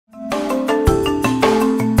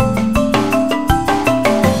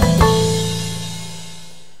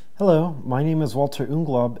My name is Walter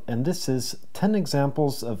Unglaub, and this is 10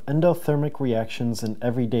 examples of endothermic reactions in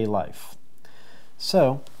everyday life.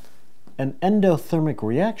 So, an endothermic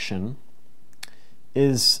reaction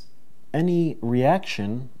is any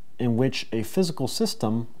reaction in which a physical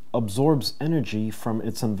system absorbs energy from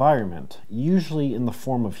its environment, usually in the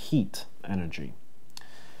form of heat energy.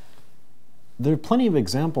 There are plenty of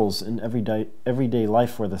examples in everyday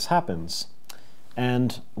life where this happens,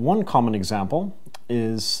 and one common example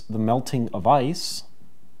is the melting of ice,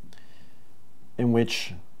 in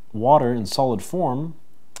which water in solid form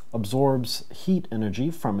absorbs heat energy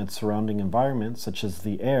from its surrounding environment, such as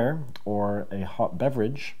the air or a hot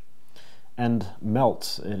beverage, and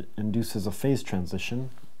melts. It induces a phase transition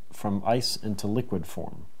from ice into liquid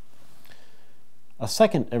form. A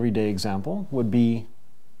second everyday example would be,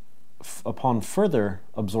 upon further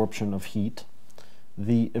absorption of heat,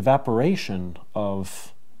 the evaporation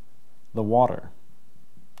of the water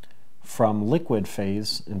from liquid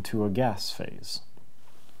phase into a gas phase.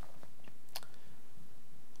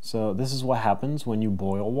 So this is what happens when you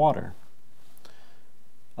boil water.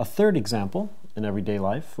 A third example in everyday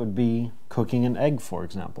life would be cooking an egg, for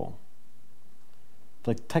example.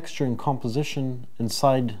 The texture and composition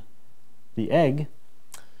inside the egg,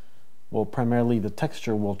 well, primarily the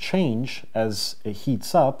texture will change as it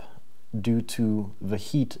heats up due to the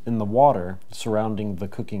heat in the water surrounding the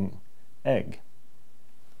cooking egg.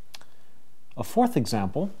 A fourth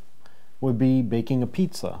example would be baking a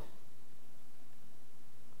pizza.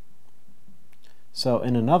 So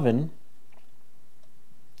in an oven,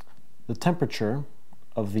 the temperature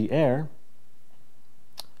of the air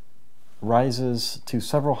rises to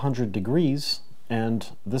several hundred degrees, and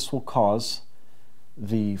this will cause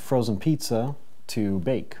the frozen pizza to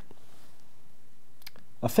bake.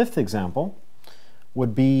 A fifth example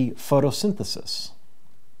would be photosynthesis.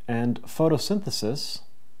 And photosynthesis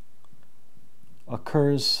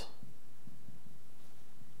occurs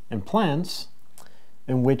in plants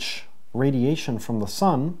in which radiation from the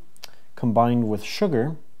sun combined with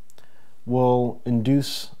sugar will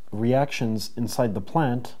induce reactions inside the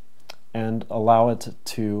plant and allow it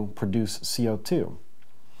to produce CO2.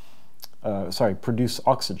 Produce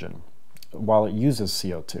oxygen while it uses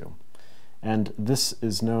CO2. And this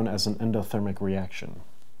is known as an endothermic reaction.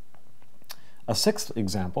 A sixth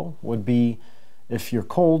example would be if you're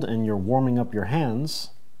cold and you're warming up your hands,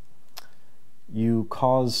 you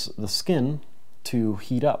cause the skin to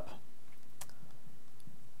heat up.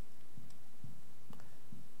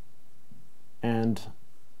 And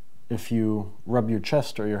if you rub your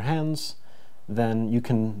chest or your hands, then you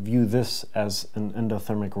can view this as an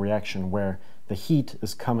endothermic reaction where the heat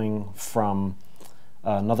is coming from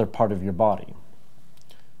another part of your body.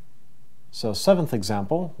 So seventh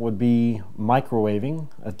example would be microwaving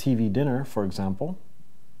a TV dinner, for example.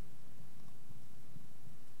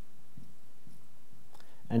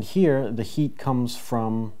 And here the heat comes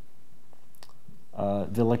from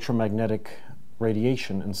the electromagnetic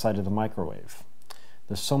radiation inside of the microwave.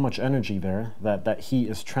 There's so much energy there that that heat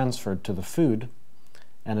is transferred to the food,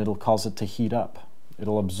 and it'll cause it to heat up.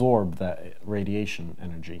 It'll absorb that radiation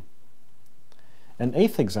energy. An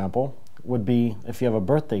eighth example would be if you have a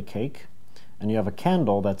birthday cake and you have a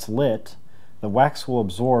candle that's lit, the wax will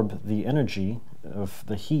absorb the energy of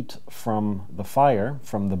the heat from the fire,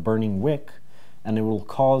 from the burning wick, and it will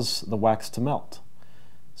cause the wax to melt.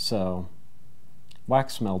 So,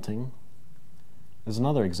 wax melting is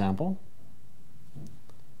another example.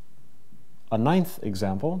 A ninth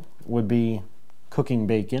example would be cooking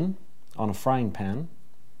bacon on a frying pan.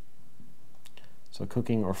 So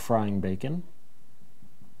cooking or frying bacon.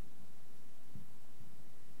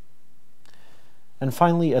 And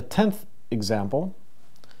finally, a 10th example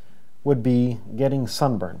would be getting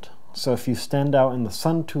sunburned. So if you stand out in the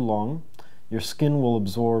sun too long, your skin will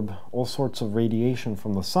absorb all sorts of radiation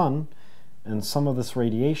from the sun, and some of this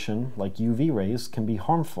radiation, like UV rays, can be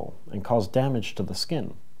harmful and cause damage to the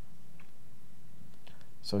skin.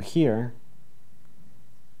 So here,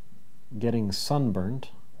 getting sunburned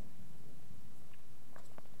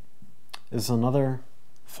is another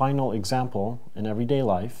final example in everyday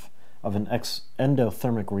life of an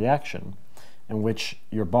endothermic reaction in which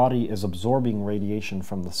your body is absorbing radiation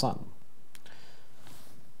from the sun.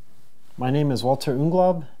 My name is Walter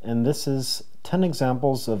Unglaub, and this is 10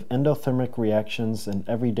 examples of endothermic reactions in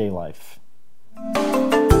everyday life.